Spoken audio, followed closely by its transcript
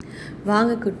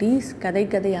வாங்க குட்டீஸ், கதை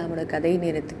கதையாமோட கதை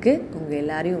நேரத்துக்கு உங்கள்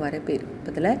எல்லாரையும்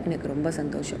வரப்பேற்பதில் எனக்கு ரொம்ப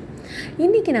சந்தோஷம்.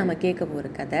 இன்றைக்கி நாம் கேட்க போகிற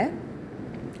கதை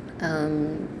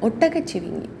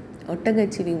ஒட்டகச்சிவிங்கி.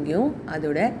 ஒட்டகச்சிவிங்கியும்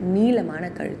அதோட நீளமான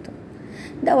கழுத்தும்.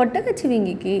 இந்த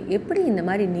ஒட்டகச்சிவிங்கிக்கு எப்படி இந்த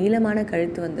மாதிரி நீளமான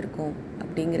கழுத்து வந்திருக்கும்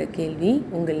அப்படிங்கிற கேள்வி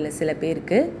உங்களில் சில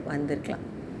பேருக்கு வந்திருக்கலாம்.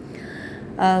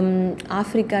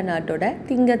 ஆஃப்ரிக்கா நாட்டோட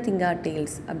திங்கா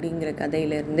டேல்ஸ் அப்படிங்கிற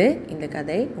கதையிலேருந்து இந்த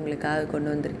கதை உங்களுக்காக கொண்டு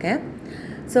வந்திருக்கேன்.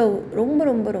 ஸோ ரொம்ப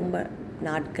ரொம்ப ரொம்ப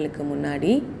நாட்களுக்கு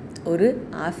முன்னாடி ஒரு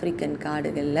ஆஃப்ரிக்கன்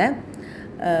காடுகளில்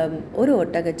ஒரு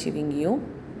ஒட்டகச்சிவிங்கியும்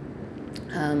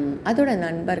அதோட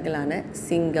நண்பர்களான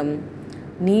சிங்கம்,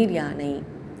 நீர் யானை,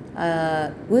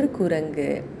 ஒரு குரங்கு,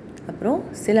 அப்புறம்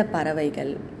சில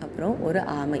பறவைகள், அப்புறம் ஒரு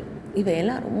ஆமை,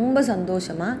 இவையெல்லாம் ரொம்ப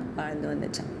சந்தோஷமாக வாழ்ந்து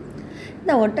வந்துச்சான்.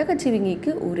 இந்த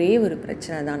ஒட்டகச்சிவிங்கிக்கு ஒரே ஒரு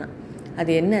பிரச்சனை தானா.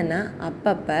 அது என்னென்னா,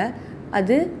 அப்பப்போ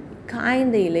அது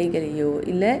காய்ந்த இலைகளையோ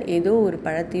இல்லை ஏதோ ஒரு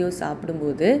பழத்தையோ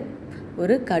சாப்பிடும்போது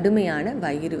ஒரு கடுமையான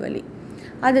வயிறு வலி.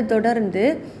 அது தொடர்ந்து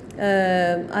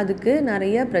அதுக்கு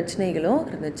நிறைய பிரச்சனைகளும்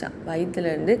இருந்துச்சான்.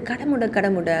 வயிற்றுலேருந்து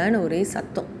கடமுடன்னு ஒரே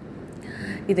சத்தம்.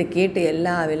 இதை கேட்ட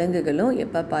எல்லா விலங்குகளும்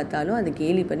எப்போ பார்த்தாலும் அதை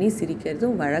கேலி பண்ணி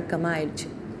சிரிக்கிறதும் வழக்கமாக ஆயிடுச்சு.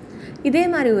 இதே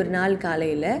மாதிரி ஒரு நாள்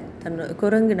காலையில்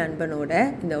குரங்கு நண்பனோட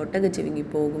இந்த ஒட்டகச்சிவிங்கி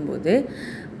போகும்போது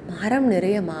மரம்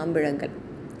நிறைய மாம்பழங்கள்,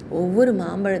 ஒவ்வொரு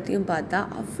மாம்பழத்தையும் பார்த்தா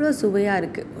அவ்வளோ சுவையாக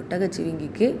இருக்குது.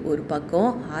 ஒட்டகச்சிவிங்கிக்கு ஒரு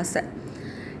பக்கம் ஆசை,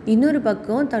 இன்னொரு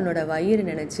பக்கம் தன்னோட வயிறு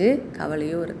நினச்சி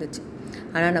கவலையும் இருந்துச்சு.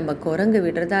 ஆனால் நம்ம குரங்கு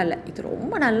விடுறதா இல்லை, இது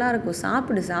ரொம்ப நல்லாயிருக்கும்,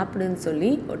 சாப்பிடுன்னு சொல்லி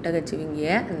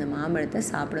ஒட்டகச்சிவிங்கியை அந்த மாம்பழத்தை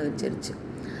சாப்பிட வச்சிருச்சு.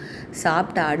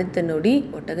 சாப்பிட்ட அடுத்த நொடி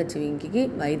ஒட்டகச்சிவிங்கிக்கு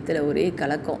வயிற்றில் ஒரே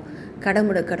கலக்கம்,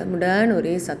 கடமுடன்னு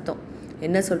ஒரே சத்தம்.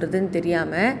 என்ன சொல்கிறதுன்னு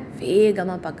தெரியாமல்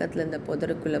வேகமாக பக்கத்தில் இருந்த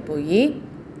புதருக்குள்ளே போய்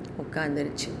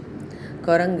உட்காந்துருச்சு.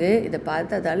 குரங்கு இதை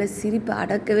பார்த்து அதால் சிரிப்பை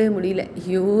அடக்கவே முடியல.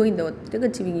 ஐயோ, இந்த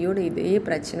ஒட்டகச்சிவிங்கியோட இதே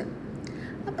பிரச்சனை.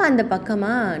 அப்போ அந்த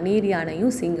பக்கமாக நீர்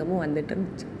யானையும் சிங்கமும் வந்துட்டு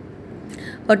இருந்துச்சு.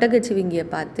 ஒட்டகச்சிவிங்கியை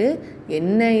பார்த்து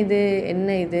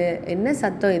என்ன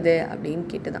சத்தம் இது அப்படின்னு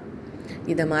கேட்டுதான்.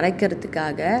 இதை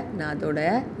மறைக்கிறதுக்காக நான் அதோட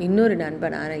இன்னொரு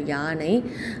நண்பனான யானை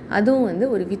அதுவும்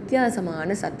ஒரு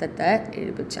வித்தியாசமான சத்தத்தை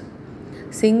எழுப்பிச்சான்.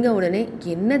 சிங்கம் உடனே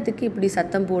என்னத்துக்கு இப்படி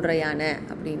சத்தம் போடுற யானை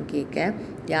அப்படின்னு கேட்க,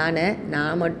 யானை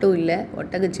நான் மட்டும் இல்லை,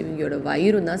 ஒட்டகச்சிவிங்கியோட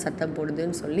வயிறும் தான் சத்தம்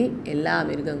போடுதுன்னு சொல்லி எல்லா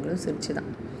மிருகங்களும் சிரிச்சுதான்.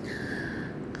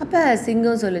 அப்போ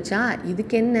சிங்கம் சொல்லிச்சான்,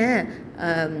 இதுக்கு என்ன,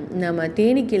 நம்ம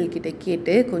தேனீக்கள் கிட்ட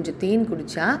கேட்டு கொஞ்சம் தேன்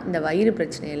குடித்தா இந்த வயிறு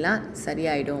பிரச்சனையெல்லாம்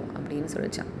சரியாயிடும் அப்படின்னு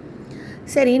சொல்லிச்சான்.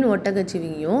 சரின்னு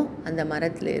ஒட்டகச்சிவிங்கியும் அந்த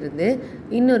மரத்தில் இருந்து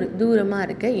இன்னொரு தூரமாக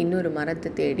இருக்க இன்னொரு மரத்தை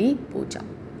தேடி போச்சான்.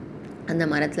 அந்த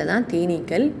மரத்தில் தான்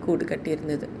தேனீக்கள் கூடு கட்டி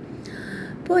இருந்தது.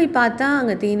 போய் பார்த்தா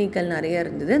அங்கே தேனீக்கள் நிறைய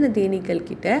இருந்தது. அந்த தேனீக்கள்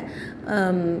கிட்ட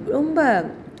ரொம்ப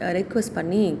ரெக்வஸ்ட்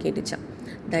பண்ணி கேட்டுச்சான்,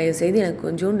 தயவுசெய்து எனக்கு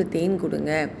கொஞ்சோண்டு தேன்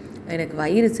கொடுங்க, எனக்கு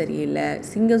வயிறு சரியில்லை.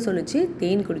 சிங்கம் சொல்லிச்சு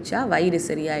தேன் குடித்தா வயிறு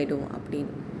சரியாயிடும்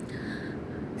அப்படின்னு.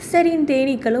 சரின்னு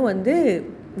தேனீக்களும்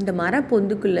இந்த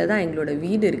மரப்பொந்துக்குள்ளே தான் எங்களோட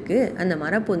வீடு இருக்குது, அந்த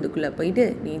மரப்பொந்துக்குள்ளே போயிட்டு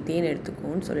நீ தேன்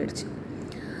எடுத்துக்கோன்னு சொல்லிடுச்சு.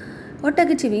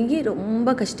 ஒட்டகச்சிவிங்கி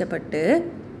ரொம்ப கஷ்டப்பட்டு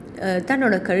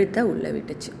தன்னோட கழுத்தை உள்ளே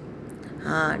விட்டுச்சு.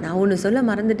 நான் ஒன்று சொல்ல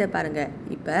மறந்துட்டேன் பாருங்கள்.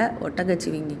 இப்போ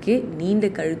ஒட்டகச்சிவிங்கிக்கு நீண்ட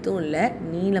கழுத்தும் இல்லை,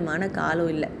 நீளமான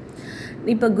காலும் இல்லை.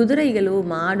 இப்போ குதிரைகளோ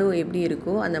மாடோ எப்படி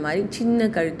இருக்கோ அந்த மாதிரி சின்ன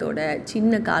கழுத்தோட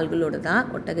சின்ன கால்களோடு தான்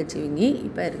ஒட்டகச்சிவிங்கி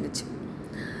இப்போ இருந்துச்சு.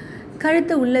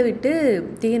 கழுத்தை உள்ளே விட்டு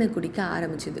தேனை குடிக்க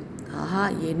ஆரம்பிச்சுது. ஆஹா,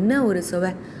 என்ன ஒரு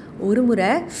சுவை! ஒரு முறை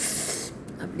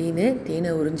அப்படின்னு தேனை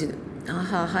உறிஞ்சுது.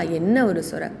 ஆஹா, என்ன ஒரு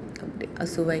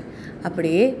சுவை!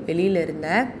 அப்படியே வெளியில் இருந்த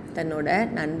தன்னோட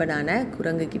நண்பனான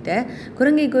குரங்கு கிட்ட,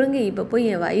 குரங்கை இப்போ போய்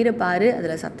என் வயிறை பாரு,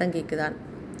 அதில் சத்தம் கேட்குதான்.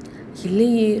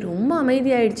 இல்லையே, ரொம்ப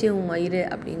அமைதியாயிடுச்சு உன் வயிறு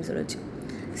அப்படின்னு சொல்லிச்சு.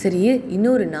 சரி,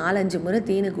 இன்னொரு 4-5 முறை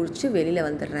தேனை குடிச்சு வெளியில்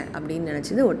வந்துடுறேன் அப்படின்னு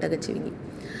நினச்சிது ஒட்டகச்சிவிங்கி.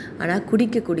 ஆனால்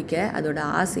குடிக்க அதோட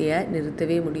ஆசையை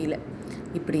நிறுத்தவே முடியல.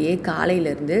 இப்படியே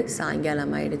காலையிலேருந்து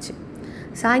சாயங்காலம் ஆயிடுச்சு.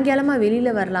 சாயங்காலமாக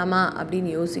வெளியில் வரலாமா அப்படின்னு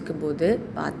யோசிக்கும்போது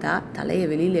பார்த்தா தலையை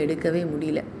வெளியில் எடுக்கவே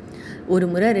முடியல. 1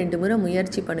 முறை 2 முறை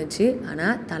முயற்சி பண்ணிச்சு,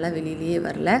 ஆனால் தலை வெளியிலேயே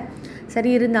வரல. சரி,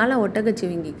 இருந்தாலும்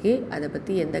ஒட்டகச்சிவிங்கிக்கு அதை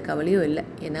பற்றி எந்த கவலையும் இல்லை.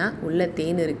 ஏன்னா உள்ள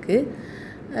தேன் இருக்குது,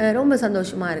 ரொம்ப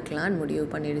சந்தோஷமாக இருக்கலான்னு முடிவு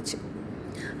பண்ணிடுச்சு.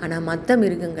 ஆனால் மற்ற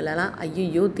மிருகங்களெல்லாம்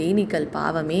ஐயோ தேனீக்கள்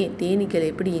பாவமே, தேனீக்கள்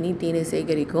எப்படி இனி தேனை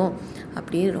சேகரிக்கும்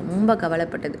அப்படின்னு ரொம்ப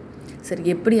கவலைப்பட்டது. சரி,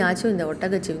 எப்படியாச்சும் இந்த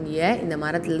ஒட்டகச்சிவிங்கியை இந்த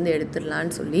மரத்துலேருந்து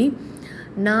எடுத்துடலான்னு சொல்லி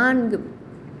 4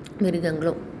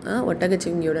 மிருகங்களும்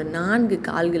ஒட்டகச்சிவிங்கியோட 4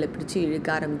 கால்களை பிடிச்சி இழுக்க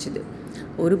ஆரம்பிச்சுது.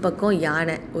 ஒரு பக்கம்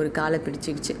யானை ஒரு காலை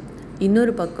பிடிச்சிக்கிச்சு,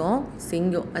 இன்னொரு பக்கம்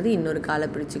சிங்கம் அது இன்னொரு காலை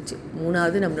பிடிச்சிக்கிச்சு,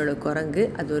 3வது நம்மளோட குரங்கு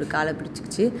அது ஒரு காலை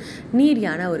பிடிச்சிக்கிச்சு, நீர்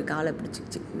யானை ஒரு காலை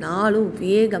பிடிச்சிக்கிச்சு. 4ம்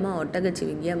வேகமாக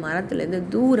ஒட்டகச்சிவிங்கியை மரத்துலேருந்து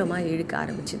தூரமாக இழுக்க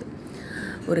ஆரம்பிச்சுது.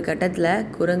 ஒரு கட்டத்தில்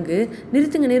குரங்கு,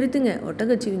 நிறுத்துங்க நிறுத்துங்க,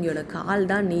 ஒட்டகச்சிவிங்கியோட கால்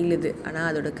தான் நீளுது, ஆனால்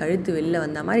அதோட கழுத்து வெளில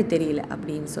வந்த மாதிரி தெரியல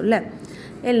அப்படின்னு சொல்ல,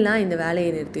 எல்லாம் இந்த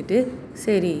வேலையை நிறுத்திட்டு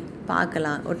சரி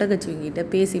பார்க்கலாம், ஒட்டகச்சிவிங்கிட்ட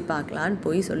பேசி பார்க்கலான்னு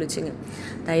போய் சொல்லிச்சுங்க.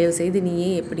 தயவுசெய்து நீயே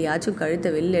எப்படியாச்சும்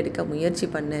கழுத்தை வெளில எடுக்க முயற்சி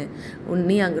பண்ணு,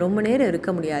 நீ அங்கே ரொம்ப நேரம்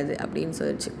இருக்க முடியாது அப்படின்னு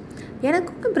சொல்லிச்சு.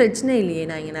 எனக்கு ஒன்றும் பிரச்சனை இல்லையே,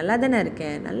 நான் இங்கே நல்லா தானே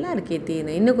இருக்கேன், நல்லா இருக்கே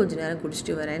தேன், இன்னும் கொஞ்சம் நேரம்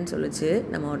குடிச்சிட்டு வரேன்னு சொல்லிச்சு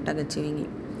நம்ம ஒட்டகச்சிவிங்கி.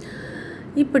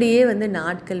 இப்படியே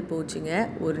நாட்கள் போச்சுங்க.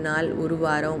 ஒரு நாள், ஒரு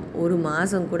வாரம், ஒரு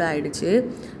மாதம் கூட ஆயிடுச்சு.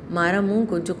 மரமும்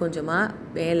கொஞ்சம் கொஞ்சமாக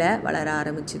மேலே வளர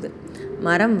ஆரம்பிச்சுது.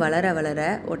 மரம் வளர வளர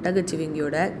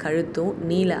ஒட்டகச்சிவிங்கியோட கழுத்தும்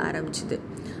நீள ஆரம்பிச்சுது.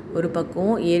 ஒரு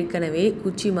பக்கம் ஏற்கனவே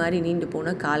குச்சி மாதிரி நீண்டு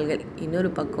போன கால்கள்,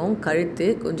 இன்னொரு பக்கம் கழுத்து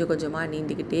கொஞ்சம் கொஞ்சமாக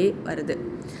நீண்டுக்கிட்டே வருது.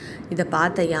 இதை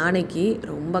பார்த்த யானைக்கு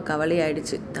ரொம்ப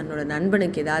கவலையாயிடுச்சு. தன்னோட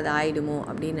நண்பனுக்கு ஏதாவது ஆயிடுமோ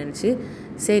அப்படின்னு நினச்சி,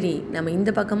 சரி நம்ம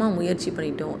இந்த பக்கமாக முயற்சி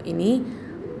பண்ணிட்டோம், இனி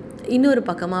இன்னொரு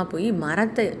பக்கமாக போய்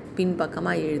மரத்தை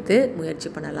பின்பக்கமாக இழுத்து முயற்சி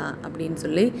பண்ணலாம் அப்படின்னு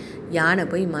சொல்லி யானை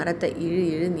போய் மரத்தை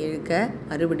இழுக்க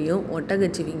மறுபடியும்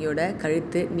ஒட்டகச்சிவிங்கியோட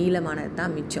கழுத்து நீளமானது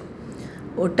தான் மிச்சம்.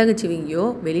 ஒட்டகச்சிவிங்கியோ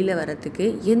வெளியில் வரத்துக்கு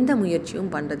எந்த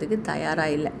முயற்சியும் பண்ணுறதுக்கு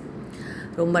தயாராக இல்லை.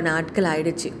 ரொம்ப நாட்கள்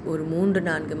ஆயிடுச்சு, ஒரு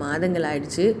 3-4 மாதங்கள்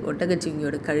ஆயிடுச்சு.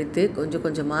 ஒட்டகச்சிவிங்கியோட கழுத்து கொஞ்சம்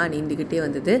கொஞ்சமாக நீண்டுக்கிட்டே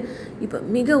வந்தது. இப்போ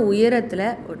மிக உயரத்தில்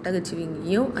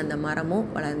ஒட்டகச்சிவிங்கியும் அந்த மரமும்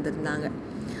வளர்ந்துருந்தாங்க.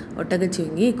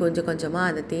 ஒட்டகச்சிவிங்கி கொஞ்சம் கொஞ்சமாக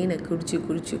அந்த தேனை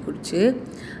குடிச்சு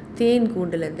தேன்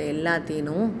கூண்டில் இருந்த எல்லா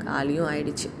தேனும் காலியும்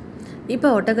ஆயிடுச்சு. இப்போ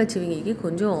ஒட்டகச்சிவிங்கிக்கு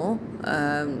கொஞ்சம்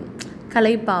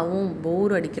களைப்பாகவும்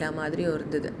போர் அடிக்கிற மாதிரியும்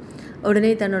இருந்தது.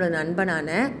 உடனே தன்னோட நண்பனான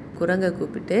குரங்கை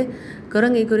கூப்பிட்டு,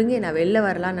 குரங்கை நான் வெளில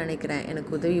வரலான்னு நினைக்கிறேன்,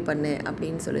 எனக்கு உதவி பண்ணு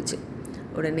அப்படின்னு சொல்லிச்சு.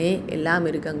 உடனே எல்லா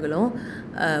மிருகங்களும்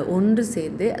ஒன்று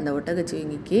சேர்ந்து அந்த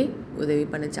ஒட்டகச்சிவிங்கிக்கு உதவி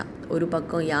பண்ணிச்சான். ஒரு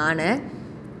பக்கம் யானை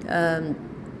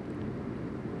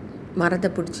மரத்தை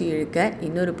பிடிச்சி இழுக்க,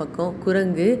 இன்னொரு பக்கம்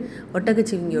குரங்கு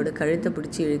ஒட்டகச்சிவிங்கியோட கழுத்தை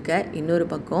பிடிச்சி இழுக்க, இன்னொரு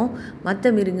பக்கம்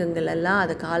மற்ற மிருகங்கள் எல்லாம்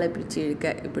அதை காலை பிடிச்சி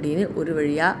இழுக்க, இப்படின்னு ஒரு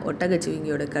வழியாக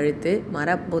ஒட்டகச்சிவிங்கியோட கழுத்து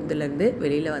மரப்பொந்துலேருந்து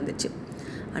வெளியில் வந்துச்சு.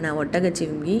 ஆனால்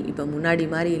ஒட்டகச்சிவிங்கி இப்போ முன்னாடி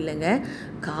மாதிரி இல்லைங்க.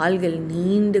 கால்கள்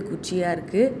நீண்ட குச்சியாக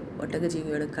இருக்குது,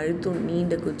 ஒட்டகச்சிவிங்கியோட கழுத்தும்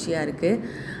நீண்ட குச்சியாக இருக்குது.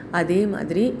 அதே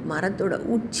மாதிரி மரத்தோட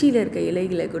உச்சியில் இருக்க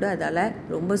இலைகளை கூட அதால்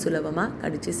ரொம்ப சுலபமாக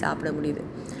கடித்து சாப்பிட முடியுது.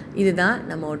 இதுதான்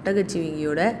நம்ம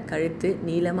ஒட்டகச்சிவிங்கியோட கழுத்து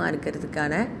நீளமாக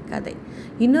இருக்கிறதுக்கான கதை.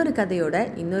 இன்னொரு கதையோட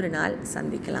இன்னொரு நாள்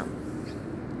சந்திக்கலாம்.